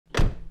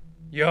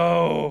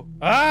Yo.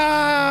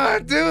 Ah,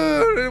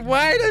 dude.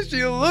 Why does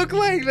she look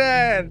like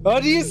that? Oh,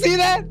 do you see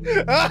that?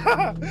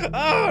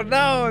 Oh,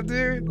 no,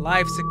 dude.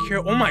 Life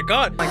secure. Oh, my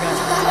God. Oh, my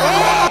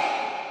God. Oh!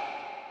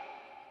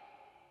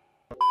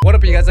 What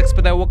up, you guys?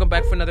 ExpertDeath. Welcome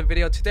back for another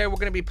video. Today, we're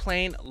going to be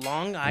playing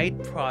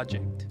Longeyed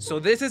Project. So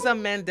this is a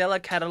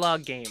Mandela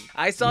catalog game.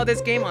 I saw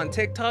this game on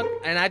TikTok,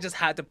 and I just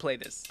had to play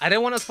this. I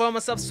didn't want to spoil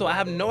myself, so I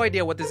have no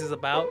idea what this is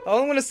about. All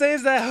I'm going to say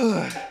is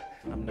that...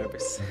 I'm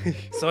nervous.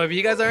 So if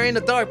you guys are in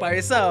the dark by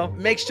yourself,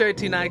 make sure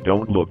to not...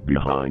 Don't look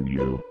behind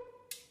you.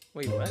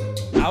 Wait, what?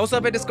 I also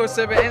have a Discord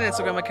server and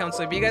Instagram account,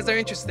 so if you guys are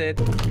interested...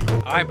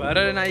 Alright, but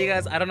other than that, you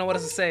guys, I don't know what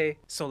else to say,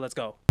 so let's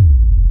go.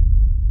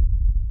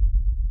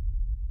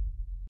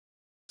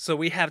 So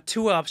we have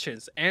two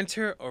options,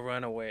 enter or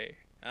run away.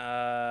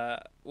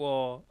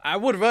 Well, I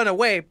would run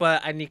away,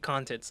 but I need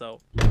content,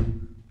 so...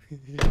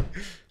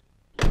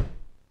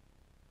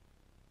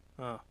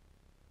 Oh,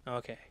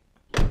 okay.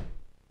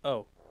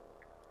 Oh.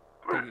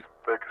 Please,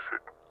 take a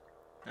seat.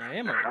 I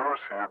am If you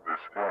receive this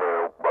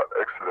email by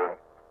accident,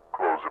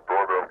 close the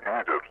program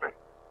immediately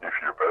if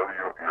you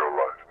value your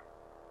life.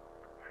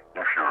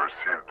 If you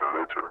received the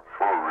letter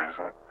for a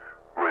reason,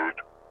 wait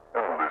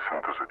and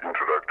listen to the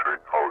introductory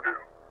audio.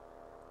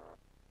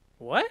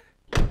 What?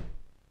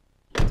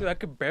 Dude, I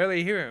could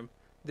barely hear him.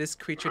 This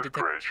creature The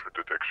creature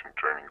detection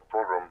training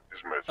program is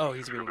made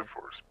specifically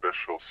for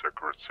special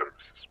secret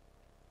services.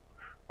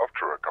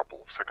 After a couple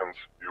of seconds,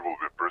 you will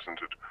be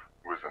presented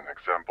with an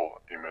example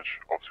image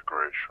of the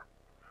creature.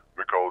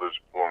 We call it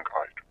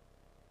Longeyed.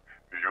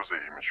 Use the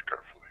image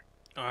carefully.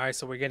 Alright,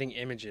 so we're getting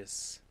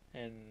images.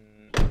 And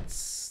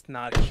it's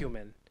not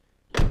human.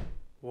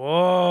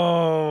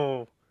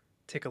 Whoa!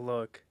 Take a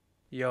look.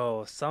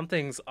 Yo,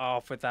 something's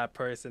off with that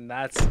person.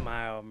 That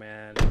smile,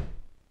 man.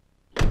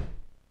 If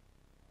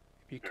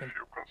you consider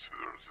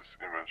this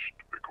image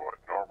to be quite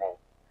normal,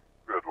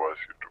 we advise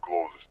you to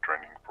close this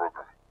training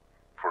program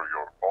for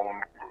your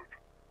own good.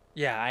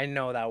 Yeah, I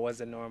know that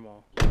wasn't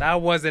normal.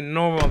 That wasn't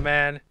normal,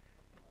 man.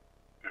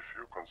 If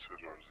you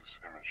consider this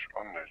image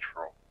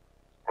unnatural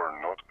or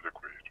not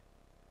adequate,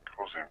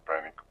 causing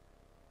panic,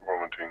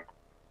 vomiting,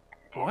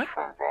 blood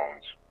from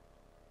wounds,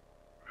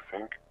 we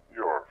think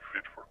you are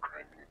fit for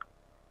training.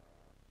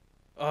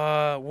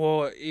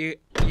 Well,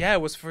 yeah,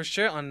 it was for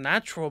sure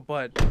unnatural,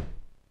 but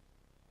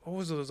what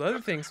was those other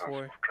things for? The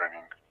essence of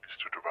training is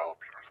to develop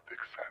your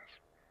sixth sense.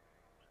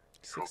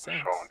 You'll be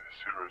shown a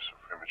series of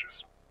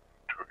images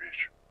to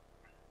each.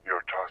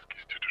 Your task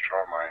is to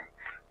determine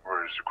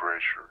where is the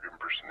creature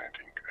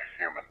impersonating a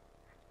human.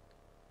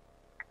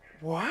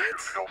 What?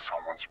 If you feel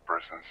someone's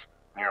presence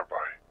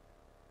nearby,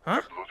 huh?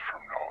 a blood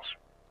from nose,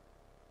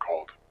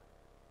 cold,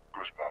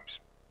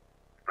 goosebumps,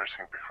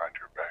 pressing behind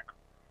your back.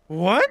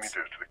 What?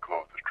 Immediately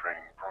close the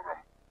training program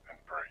and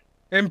pray.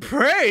 And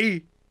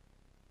pray?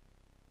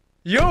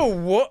 Yo,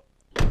 what?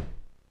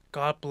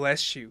 God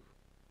bless you.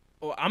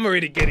 Oh, I'm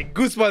already getting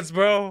goosebumps,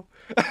 bro.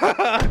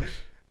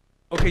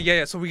 Okay,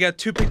 yeah, so we got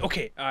two pictures.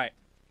 Okay, all right.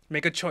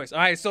 Make a choice. All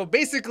right, so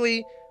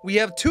basically, we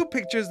have two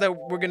pictures that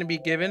we're going to be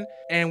given,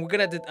 and we're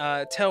going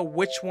to tell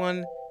which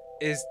one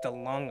is the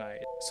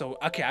Longeyed. So,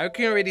 okay, I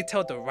can already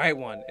tell the right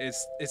one.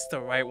 It's the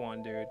right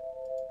one, dude.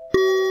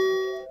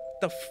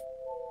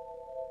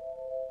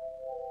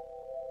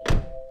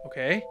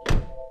 Okay.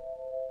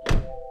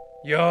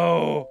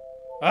 Yo.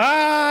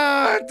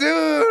 Ah,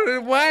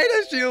 dude, why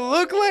does she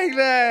look like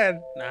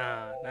that?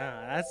 Nah,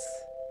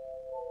 that's...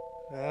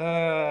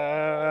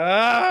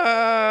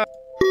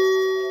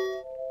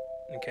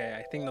 Okay,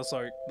 I think those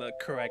are the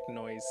correct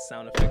noise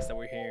sound effects that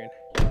we're hearing.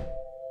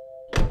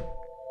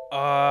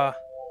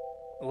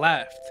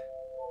 Left.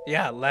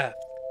 Yeah,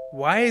 left.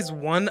 Why is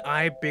one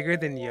eye bigger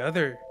than the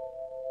other?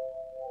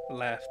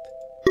 Left.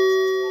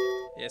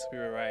 Yes, we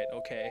were right.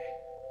 Okay.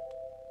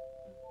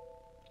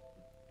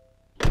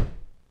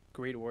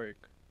 Great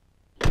work.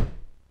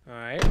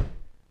 Alright.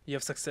 You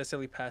have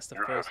successfully passed the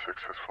first... You have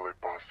successfully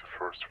passed the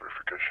first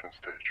verification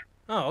stage.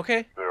 Oh,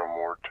 okay. There are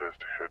more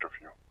tests ahead of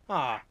you.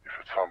 Ah. If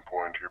at some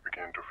point you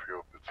begin to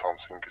feel that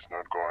something is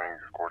not going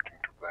according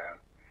to plan,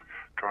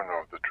 turn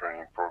off the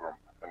training program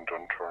and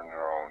don't turn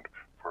around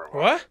for a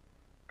while. What?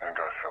 And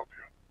God help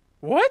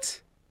you.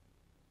 What?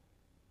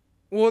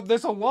 Well,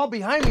 there's a wall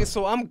behind me,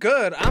 so I'm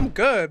good,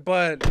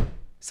 but...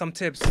 Some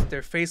tips.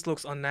 Their face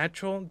looks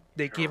unnatural.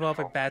 They give off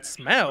a bad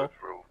smell. That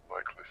will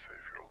likely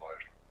save your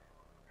life.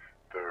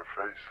 Their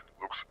face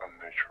looks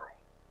unnatural.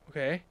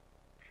 Okay.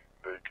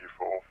 They give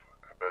off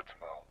a bad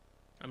smell.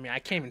 I mean, I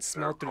can't even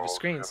smell through the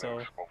screen, so...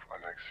 Of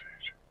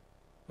anxiety.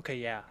 Okay,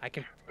 yeah, I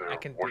can do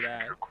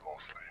that. You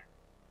closely.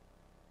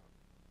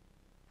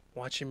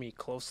 Watching me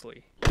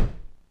closely.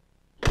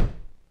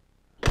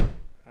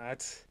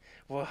 That's...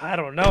 Well, I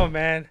don't know,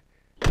 man.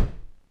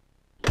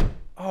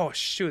 Oh,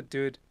 shoot,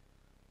 dude.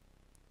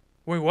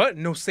 Wait, what?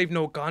 No save,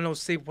 no gone, no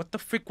save. What the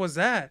frick was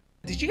that?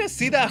 Did you guys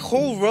see that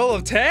whole row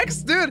of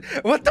text? Dude,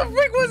 what the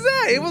frick was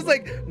that? It was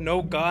like,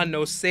 no gone,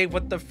 no save.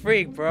 What the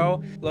frick,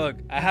 bro? Look,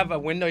 I have a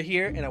window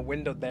here and a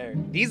window there.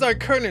 These are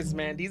curtains,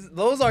 man.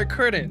 Those are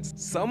curtains.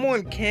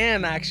 Someone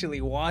can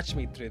actually watch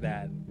me through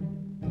that.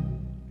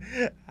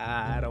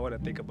 I don't want to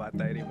think about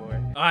that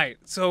anymore. All right,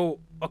 so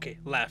okay,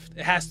 left.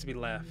 It has to be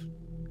left.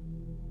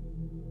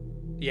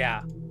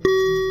 Yeah.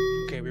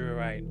 Okay, we were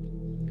right.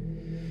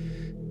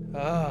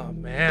 Oh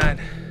man.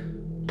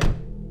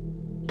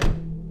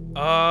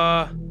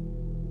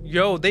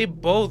 Yo, they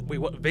both. Wait,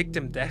 what?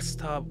 Victim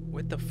desktop.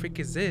 What the frick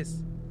is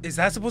this? Is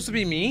that supposed to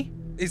be me?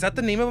 Is that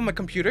the name of my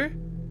computer?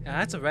 Yeah,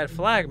 that's a red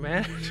flag,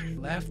 man.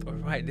 Left or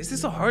right? This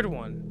is a hard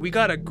one. We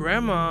got a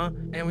grandma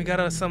and we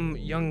got some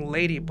young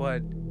lady,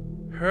 but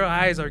her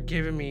eyes are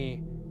giving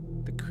me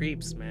the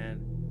creeps, man.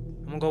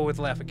 I'm gonna go with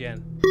left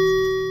again.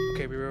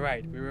 Okay, we were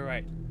right. We were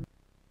right.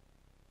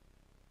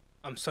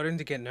 I'm starting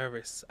to get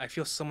nervous. I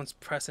feel someone's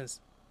presence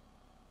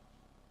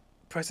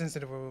in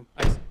the room.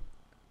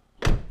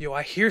 Yo,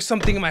 I hear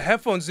something in my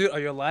headphones, dude. Are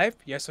you alive?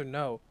 Yes or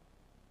no?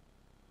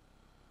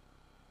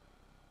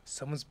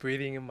 Someone's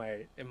breathing in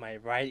my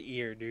right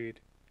ear, dude.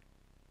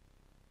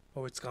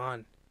 Oh, it's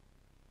gone.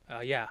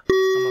 Yeah,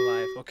 I'm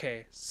alive.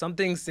 Okay,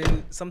 something's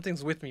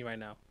with me right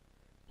now.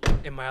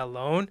 Am I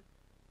alone?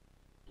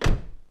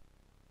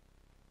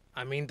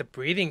 I mean, the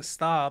breathing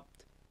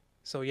stopped.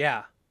 So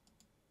yeah.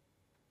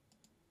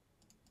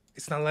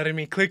 It's not letting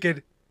me click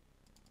it.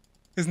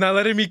 It's not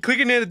letting me click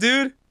in it,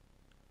 dude.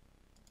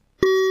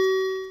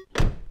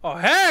 Oh,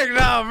 heck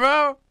no,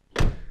 bro.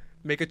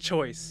 Make a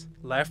choice,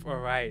 left or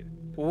right.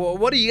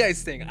 What do you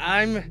guys think?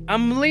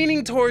 I'm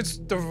leaning towards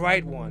the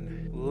right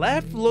one.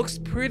 Left looks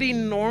pretty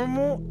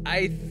normal,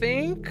 I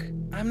think.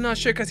 I'm not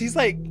sure, cause he's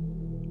like,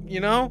 you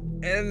know?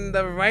 And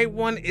the right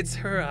one, it's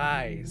her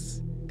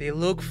eyes. They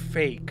look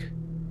fake.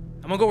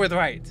 I'm gonna go with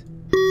right.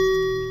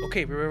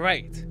 Okay, we were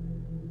right.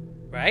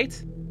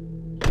 Right?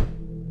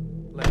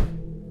 Left.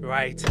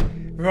 Right.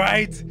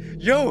 Right.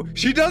 Yo,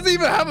 she doesn't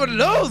even have a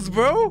nose,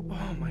 bro.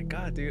 Oh my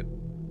god, dude.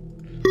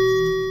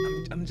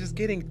 I'm just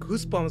getting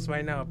goosebumps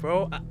right now,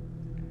 bro.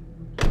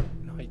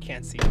 No, you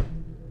can't see.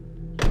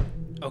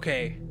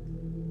 Okay.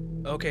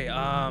 Okay, we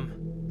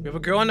have a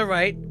girl on the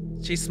right.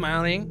 She's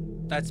smiling.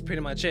 That's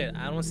pretty much it.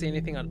 I don't see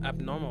anything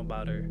abnormal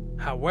about her.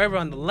 However,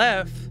 on the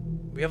left,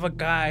 we have a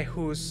guy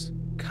who's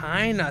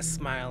kinda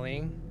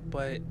smiling,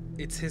 but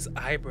it's his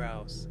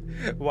eyebrows.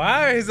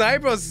 Why are his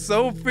eyebrows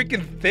so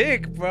freaking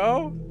thick,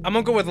 bro? I'm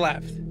gonna go with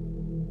left.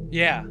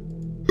 Yeah.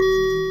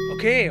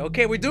 Okay,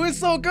 okay, we're doing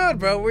so good,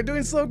 bro. We're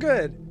doing so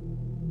good.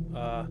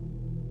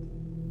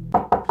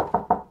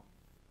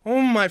 Oh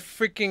my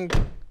freaking...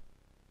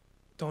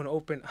 Don't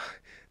open.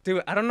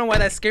 Dude, I don't know why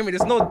that scared me.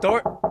 There's no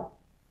door.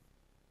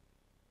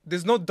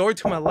 There's no door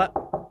to my left.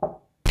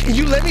 Can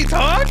you let me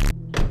talk?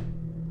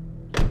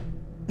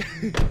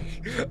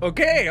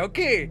 Okay,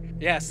 okay.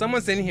 Yeah,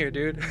 someone's in here,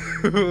 dude.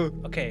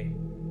 Okay.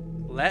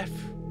 Left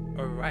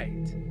or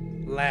right?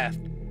 Left.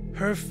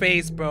 Her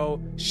face,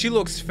 bro. She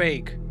looks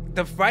fake.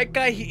 The right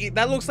guy,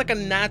 that looks like a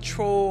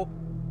natural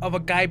of a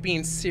guy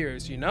being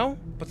serious, you know?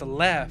 But the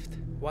left,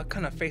 what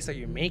kind of face are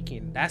you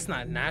making? That's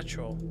not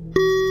natural.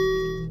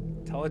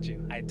 Told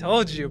you. I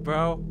told you,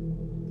 bro.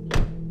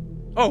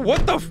 Oh,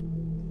 what the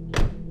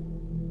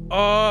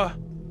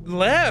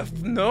left,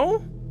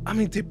 no? I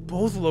mean, they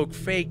both look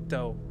fake,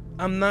 though.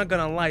 I'm not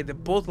gonna lie, they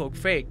both look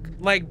fake.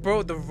 Like,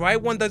 bro, the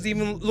right one doesn't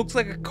even looks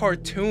like a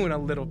cartoon a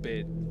little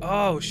bit.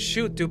 Oh,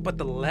 shoot, dude, but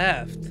the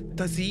left,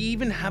 does he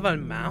even have a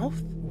mouth?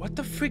 What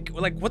the frick,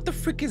 like, what the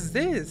frick is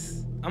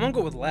this? I'm gonna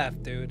go with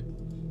left, dude.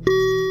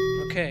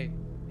 Okay,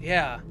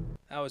 yeah,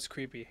 that was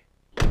creepy.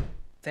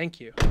 Thank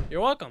you.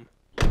 You're welcome.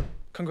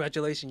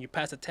 Congratulations, you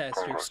passed the test.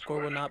 Your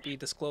score will not be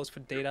disclosed for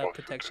data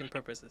protection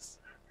purposes.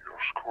 Your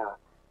score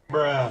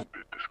will be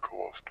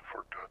disclosed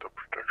for data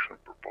protection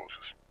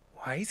purposes.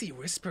 Why is he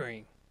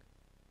whispering?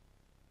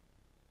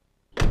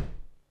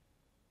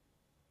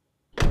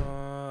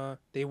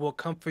 They will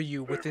come for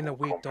you within a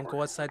week. Don't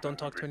go outside, don't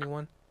talk to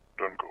anyone.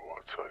 Don't go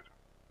outside.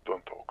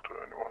 Don't talk to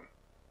anyone.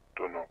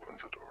 Don't open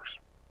the doors.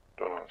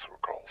 Don't answer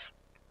calls.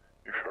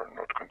 If you are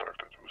not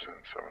contacted within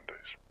 7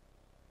 days,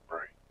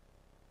 pray.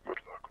 Good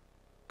luck.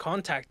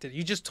 Contacted?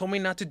 You just told me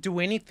not to do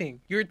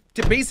anything. You're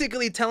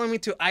basically telling me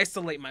to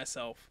isolate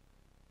myself.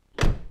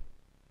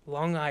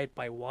 Longeyed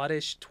by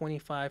Wattish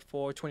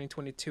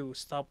 25/4/2022.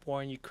 Stop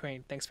war in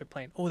Ukraine. Thanks for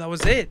playing. Oh, that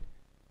was it.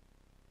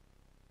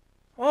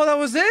 Oh, that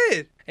was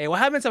it. Hey, what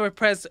happens if I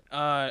press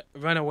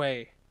run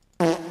away?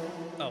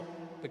 Oh,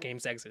 the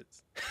game's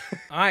exits.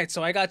 All right,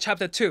 so I got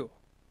chapter 2.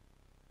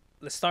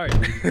 Let's start.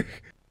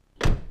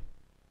 All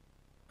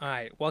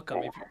right, welcome.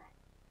 If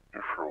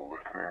you're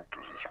listening to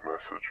this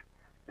message,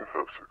 you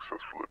have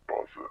successfully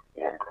passed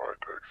the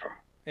Longeyed exam.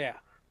 Yeah.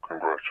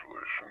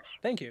 Congratulations.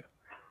 Thank you.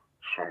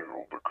 Soon you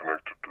will be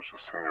connected to the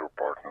senior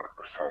partner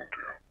assigned to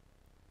you.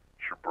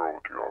 She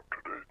brought you up to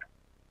date.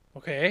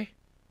 Okay.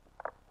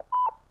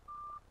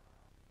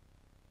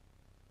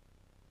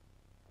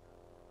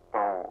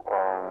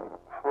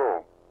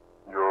 So,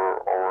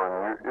 you're our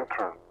new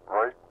intern,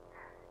 right?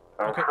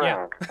 I'm Okay,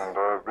 Frank, yeah. and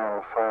I've been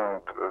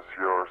assigned as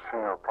your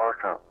senior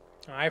partner.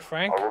 All right,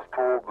 Frank. I was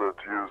told that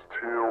you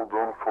still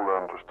don't fully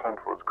understand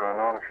what's going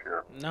on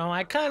here. No,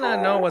 I kind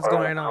of know what's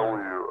going I'll tell on.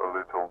 you a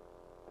little,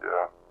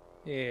 yeah.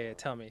 Yeah,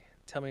 tell me.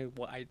 Tell me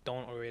what I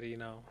don't already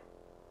know.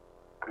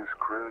 these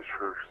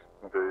creatures,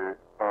 they,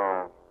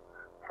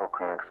 how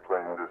can I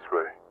explain this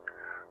way?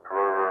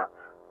 However,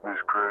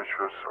 these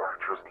creatures are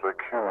just like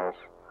humans,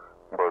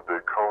 but they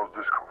cause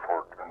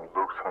discomfort and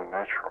looks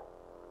unnatural.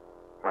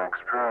 My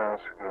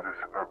experience in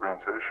this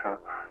organization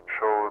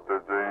showed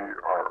that they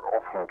are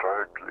often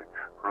directly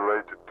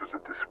related to the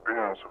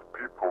disappearance of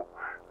people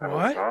and do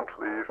not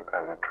leave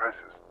any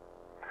traces.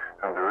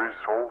 And there is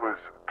always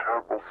a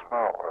terrible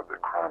smell at the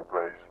crime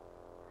place.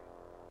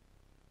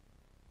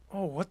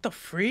 Oh, what the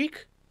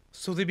freak?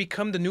 So they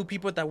become the new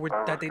people that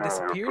they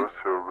disappeared? I'm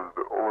here with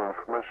the all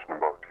information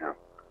about you.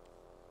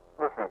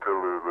 Let me tell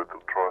you a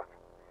little truth.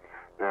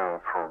 Even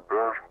from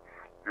birth,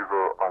 you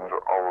were under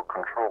our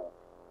control.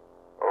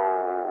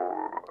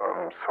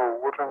 So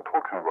what I'm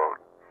talking about?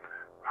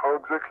 How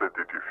exactly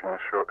did you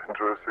finish your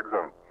entrance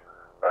exam?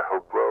 I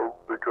hope well,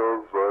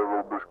 because I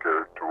will be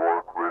scared to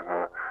work with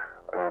an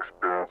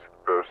inexperienced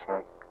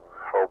person.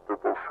 How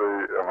people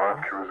say a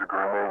monkey with a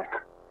grenade.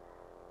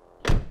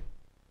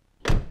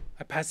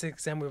 I passed the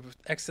exam with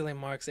excellent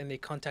marks and they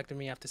contacted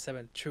me after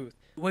 7. Truth.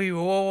 Wait,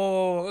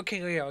 whoa.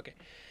 Okay.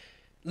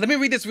 Let me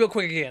read this real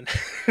quick again.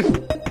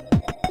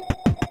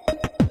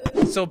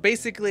 So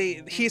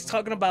basically, he's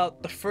talking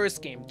about the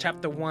first game,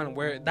 chapter 1,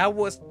 where that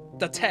was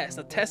the test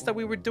that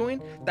we were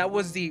doing. That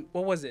was the,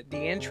 what was it? The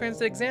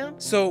entrance exam.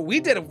 So we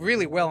did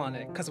really well on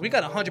it because we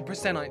got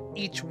 100% on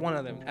each one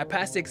of them. I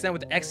passed the exam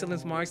with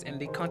excellence marks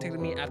and they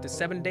contacted me after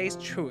 7 days.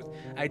 Truth.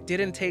 I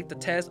didn't take the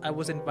test. I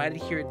was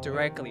invited here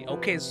directly.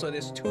 Okay, so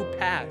there's 2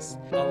 paths,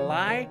 a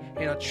lie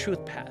and a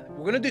truth path.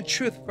 We're gonna do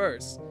truth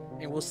first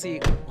and we'll see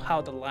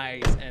how the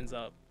lies ends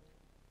up.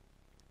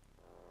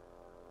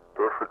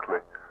 Perfectly.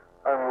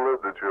 I'm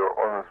glad that you are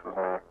honest with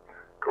me,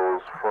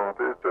 because from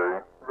this day,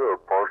 we are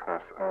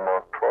partners and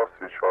must trust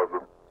each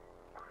other.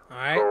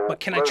 Alright, so but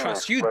can I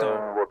trust you though?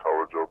 What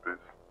our job is.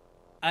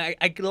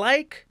 I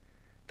like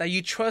that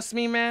you trust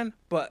me, man,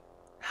 but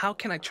how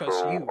can I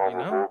trust you, you know?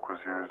 Our work with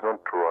you is not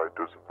to write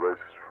to the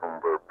places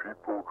from where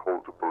people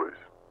call the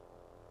police.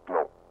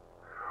 No.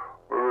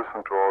 We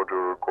listen to audio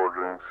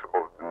recordings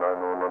of the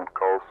 911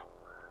 calls,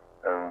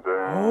 and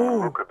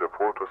then look at the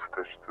photos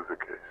attached to the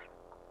case.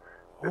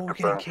 Oh, we're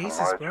getting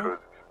cases, bro.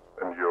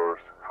 And yours,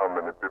 how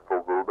many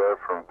people will die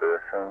from their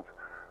hands,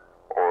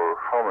 or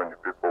how many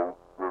people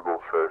we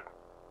will save.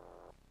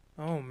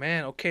 Oh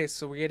man, okay,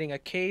 so we're getting a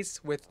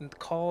case with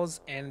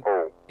calls and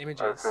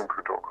images. I think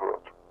we talk a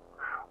lot.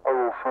 I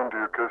will send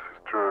you cases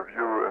to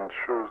review and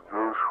choose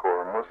those who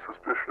are most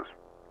suspicious.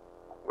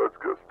 Let's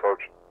get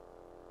started.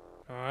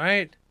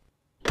 Alright.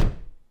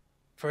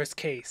 First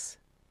case.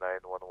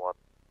 911.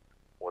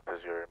 What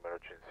is your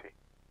emergency?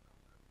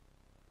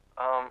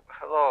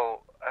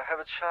 Hello. I have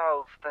a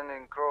child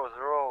standing across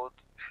the road.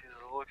 He's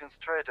looking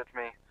straight at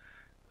me.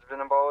 It's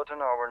been about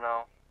an hour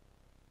now.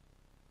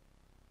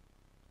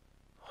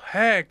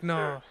 Heck no.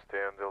 Sir, stay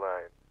on the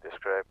line.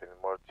 Describe in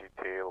more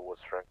detail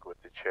what's wrong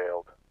with the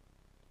child.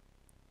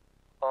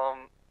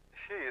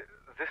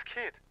 This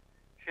kid.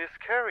 He's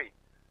scary.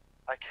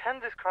 I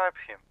can't describe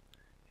him.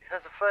 He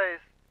has a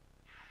face,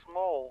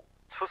 small,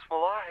 2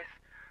 small eyes,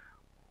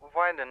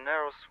 wide and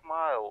narrow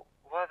smile.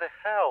 What the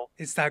hell?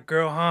 It's that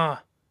girl, huh?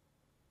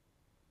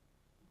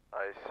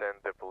 I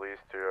sent the police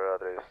to your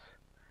address.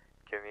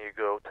 Can you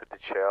go to the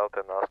child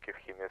and ask if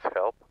he needs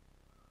help?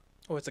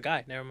 Oh, it's a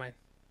guy. Never mind.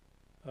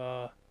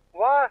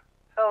 What?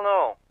 Hell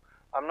no.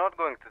 I'm not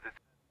going to this.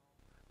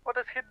 What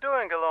is he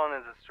doing alone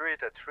in the street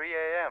at 3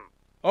 a.m.?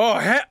 Oh,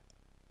 heck.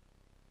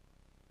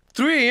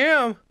 3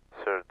 a.m.?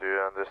 Sir, do you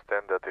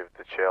understand that if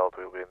the child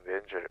will be in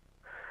danger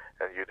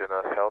and you do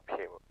not help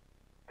him,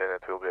 then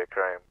it will be a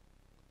crime?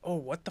 Oh,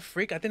 what the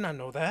freak? I did not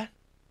know that.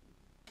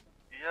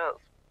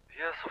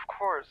 Yes, of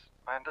course.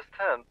 I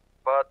understand.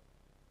 But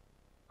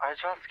I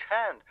just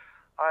can't.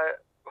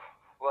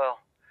 Well,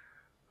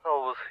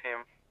 hell with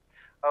him.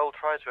 I will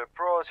try to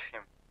approach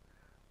him.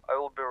 I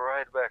will be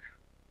right back.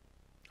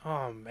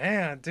 Oh,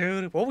 man,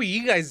 dude. What will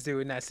you guys do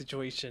in that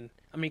situation?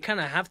 I mean, kind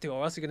of have to,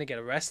 or else you're going to get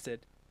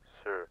arrested.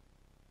 Sir,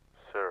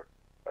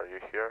 are you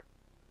here?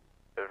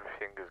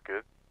 Everything is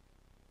good?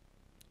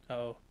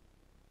 Oh.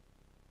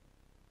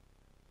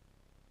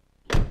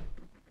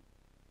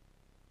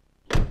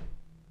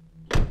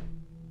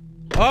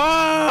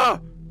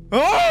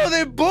 Oh,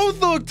 they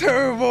both look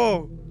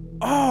terrible.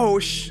 Oh,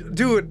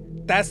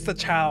 dude, that's the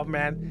child,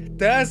 man.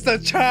 That's the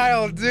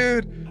child,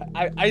 dude.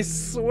 I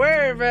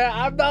swear, man,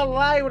 I'm not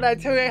lying when I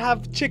tell you I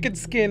have chicken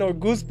skin or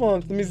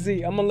goosebumps. Let me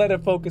see. I'm gonna let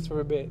it focus for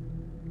a bit.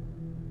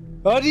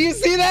 Oh, do you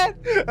see that?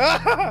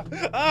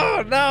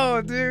 Oh,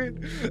 no,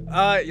 dude.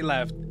 You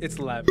left. It's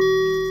left.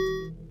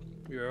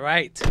 You're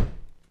right.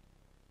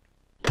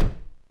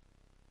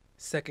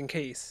 Second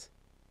case.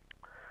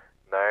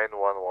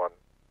 911.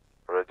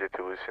 Ready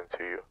to listen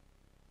to you.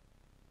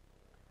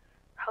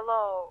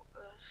 Hello.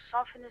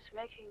 Something is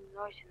making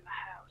noise in my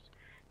house.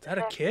 Is that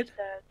a kid?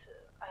 That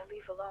I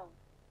leave alone.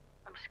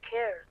 I'm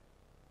scared.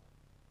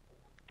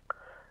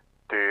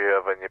 Do you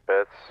have any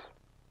pets?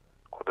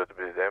 Could it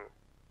be them?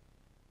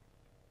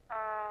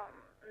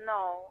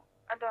 No.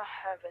 I don't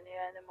have any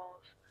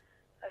animals.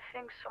 I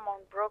think someone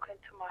broke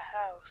into my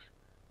house.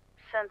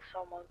 send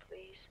someone,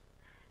 please.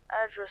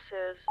 Address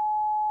is...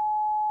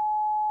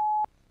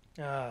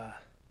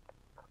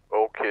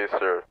 Okay,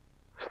 sir.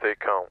 Stay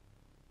calm.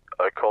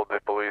 I called the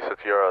police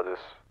at your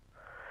address.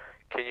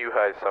 Can you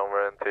hide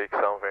somewhere and take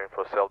something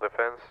for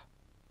self-defense?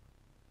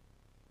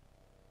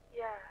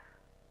 Yeah.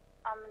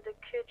 I'm in the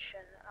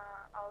kitchen.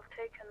 I'll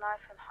take a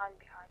knife and hide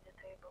behind the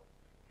table.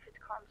 If it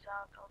comes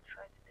out, I'll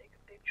try to take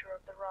a picture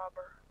of the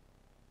robber.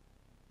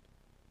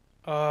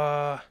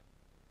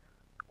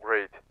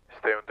 Great.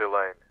 Stay on the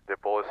line. The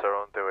police are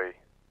on the way.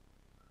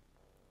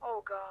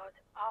 Oh God,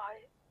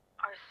 I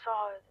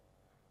saw it.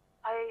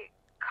 I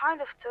kind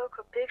of took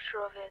a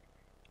picture of it.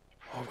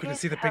 Oh, I'm gonna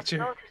see the picture.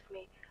 Noticed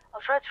me.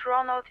 I'll try to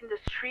run out in the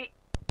street.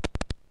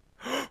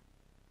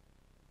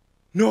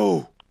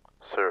 No!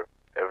 Sir,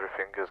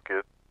 everything is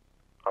good.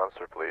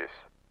 Answer, please.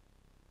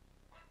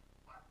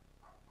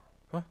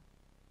 Huh?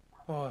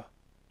 Oh,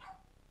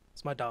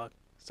 it's my dog.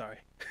 Sorry.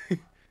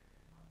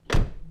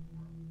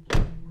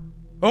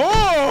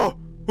 Oh!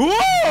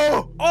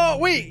 Whoa! Oh,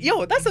 wait,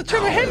 yo, that's a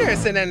Trevor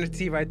Henderson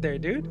entity right there,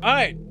 dude. All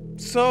right,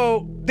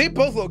 so they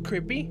both look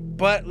creepy,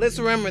 but let's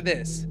remember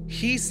this.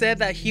 He said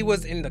that he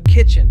was in the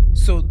kitchen.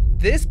 So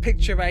this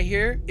picture right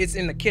here is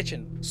in the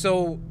kitchen.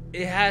 So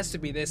it has to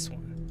be this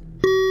one.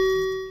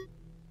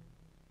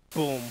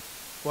 Boom.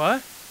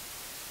 What?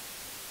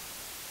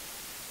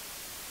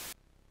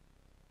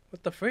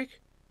 What the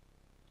freak?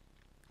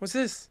 What's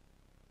this?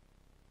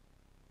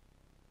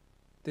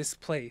 This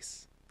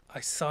place.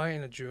 I saw it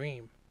in a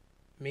dream.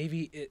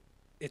 Maybe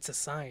it's a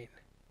sign.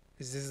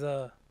 Is this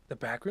the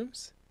back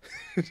rooms?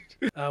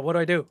 What do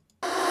I do?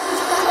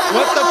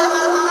 What the?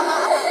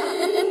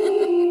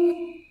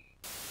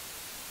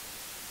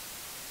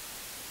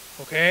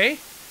 Okay.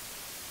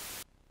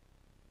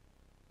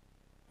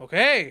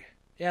 Okay.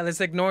 Yeah,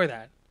 let's ignore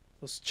that.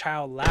 Those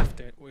child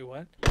laughter. Wait,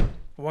 what?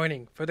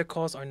 Warning, further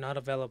calls are not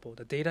available.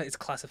 The data is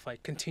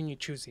classified. Continue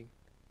choosing.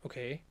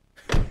 Okay.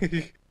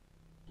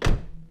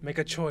 Make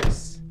a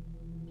choice.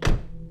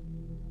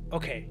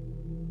 Okay.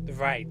 The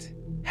right.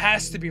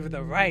 Has to be with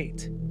the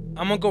right.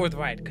 I'm gonna go with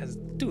right, because,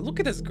 dude, look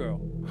at this girl.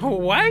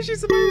 Why is she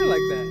smiling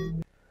like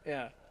that?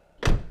 Yeah.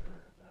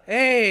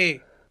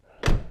 Hey!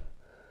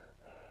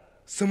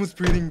 Someone's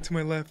breathing to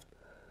my left.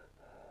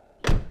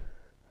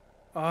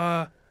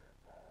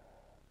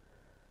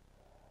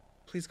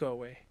 Please go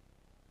away.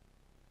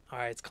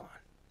 Alright, it's gone.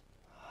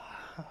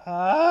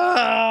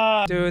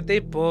 Dude, they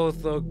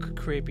both look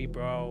creepy,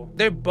 bro.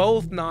 They're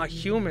both not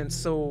human,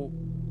 so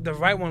the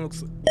right one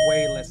looks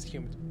way less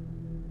human.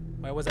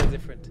 Why was that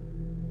different?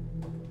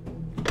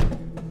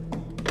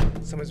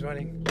 Someone's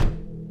running.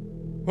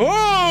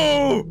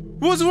 Whoa!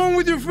 What's wrong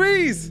with your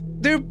face?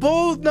 They're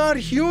both not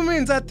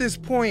humans at this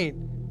point.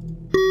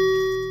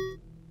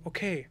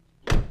 Okay.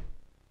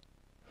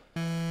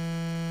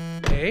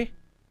 Okay.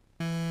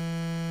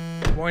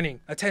 Warning.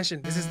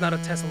 Attention. This is not a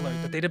test alert.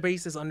 The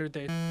database is under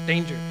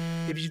danger.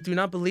 If you do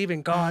not believe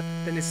in God,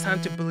 then it's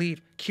time to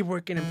believe. Keep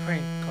working and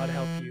praying. God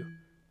help you.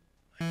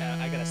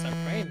 I gotta start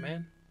praying,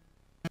 man.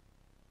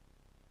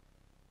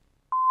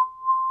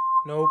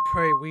 No,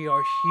 pray. We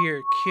are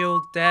here.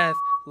 Kill, death,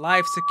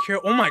 life,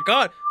 secure. Oh my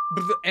God.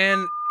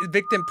 And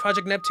victim,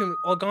 Project Neptune,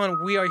 all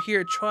gone. We are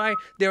here. Try.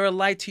 There are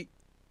light to...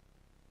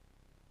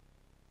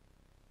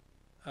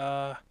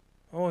 What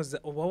was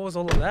that? What was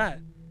all of that?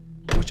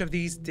 Which of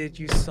these did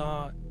you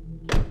saw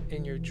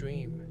in your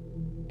dream?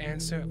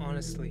 Answer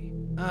honestly.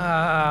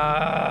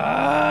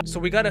 So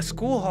we got a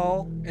school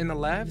hall in the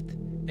left,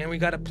 and we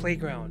got a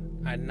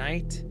playground at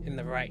night in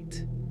the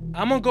right.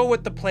 I'm gonna go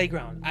with the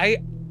playground.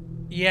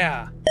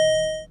 Yeah.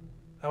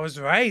 I was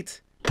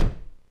right.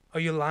 Are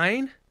you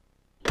lying?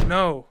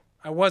 No,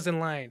 I wasn't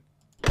lying.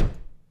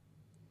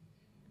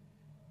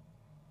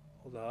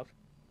 Hold up.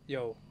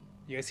 Yo,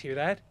 you guys hear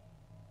that?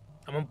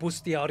 I'm gonna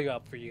boost the audio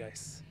up for you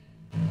guys.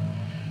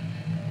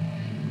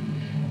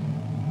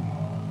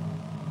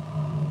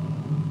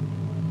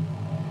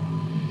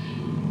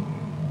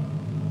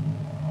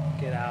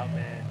 Get out,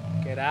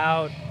 man. Get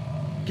out.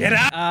 Get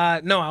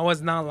out! No, I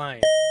was not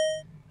lying.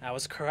 I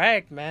was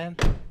correct, man.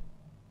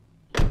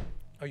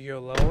 Are you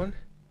alone?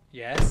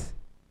 Yes?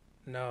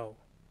 No.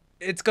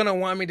 It's gonna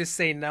want me to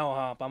say no,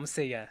 huh? But I'm gonna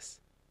say yes.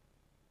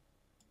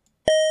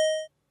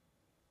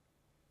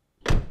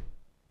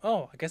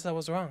 Oh, I guess I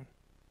was wrong.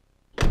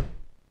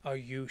 Are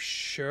you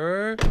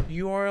sure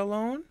you are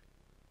alone?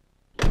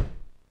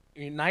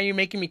 Now you're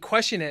making me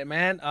question it,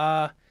 man.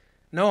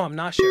 No, I'm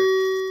not sure.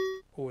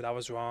 Oh, that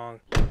was wrong.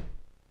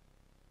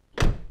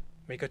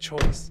 Make a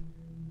choice.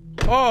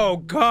 Oh,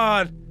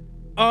 God.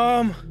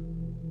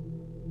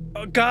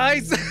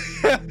 Guys,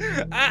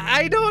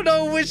 I don't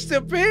know which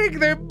to pick.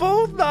 They're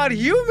both not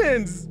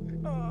humans.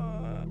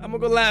 I'm gonna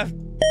go left.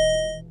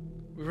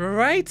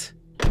 Right?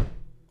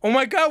 Oh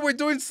my God, we're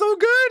doing so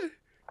good.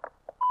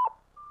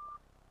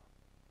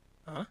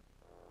 Huh?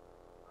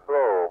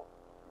 Hello,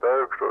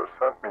 director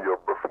sent me your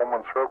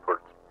performance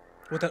report.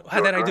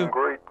 How did I do?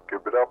 Great,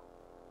 keep it up.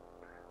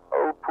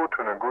 I will put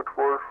in a good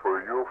word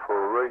for you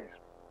for a raise.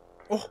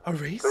 Oh, a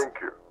raise? Thank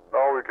you.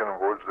 Now we can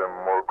watch them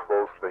more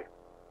closely.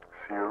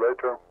 See you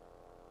later.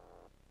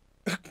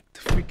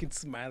 Fucking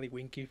smiley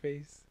winky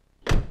face.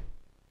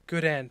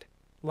 Good end.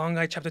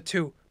 Longeyed Chapter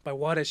 2 by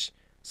Wadish.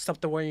 Stop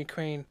the War in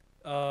Ukraine.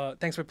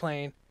 Thanks for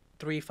playing.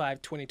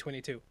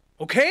 3/5/2022.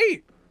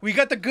 Okay! We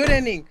got the good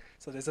ending.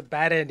 So there's a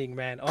bad ending,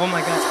 man. Oh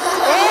my god.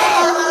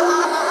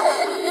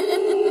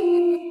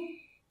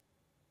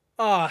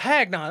 Oh,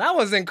 heck no. That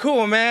wasn't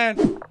cool, man.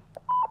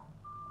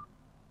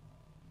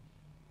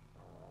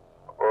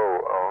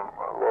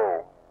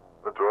 Hello.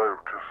 The drive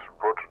just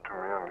reported to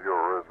me and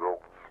your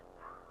results.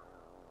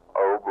 I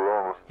will be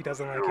honest. He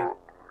doesn't like it.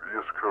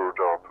 You screwed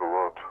up a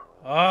lot.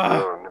 Ah.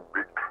 You're in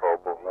big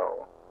trouble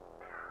now.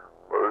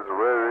 But it's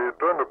very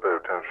trying to pay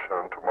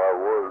attention to my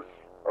words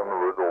and the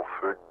result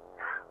fig.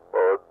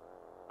 But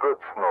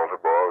that's not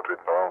about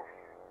it now.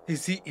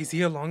 Is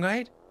he a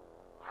Longeyed?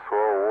 So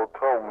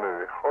tell me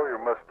how you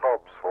messed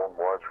up so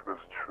much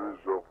with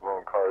trees of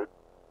Longeyed.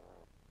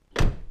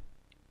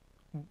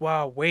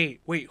 Wow, wait,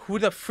 who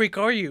the freak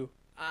are you?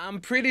 I'm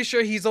pretty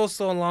sure he's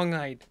also a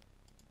Longeyed.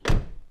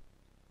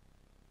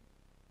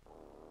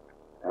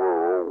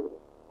 Well,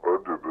 I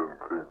didn't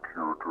think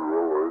you would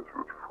realize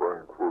that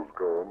Frank was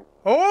gone.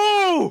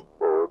 Oh!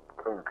 But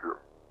thank you.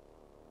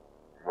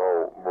 Now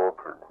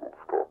nothing will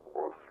stop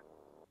us.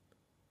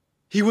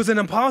 He was an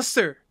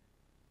imposter.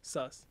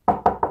 Sus.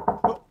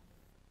 Oh.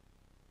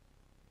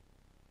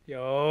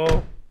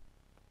 Yo.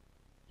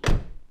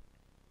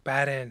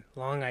 Bad end.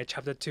 Longeyed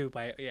Chapter 2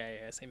 by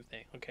yeah, same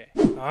thing. Okay.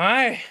 All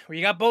right,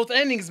 we got both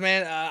endings,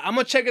 man. I'm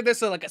gonna check if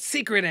there's like a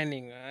secret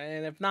ending,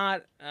 and if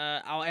not,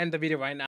 I'll end the video right now.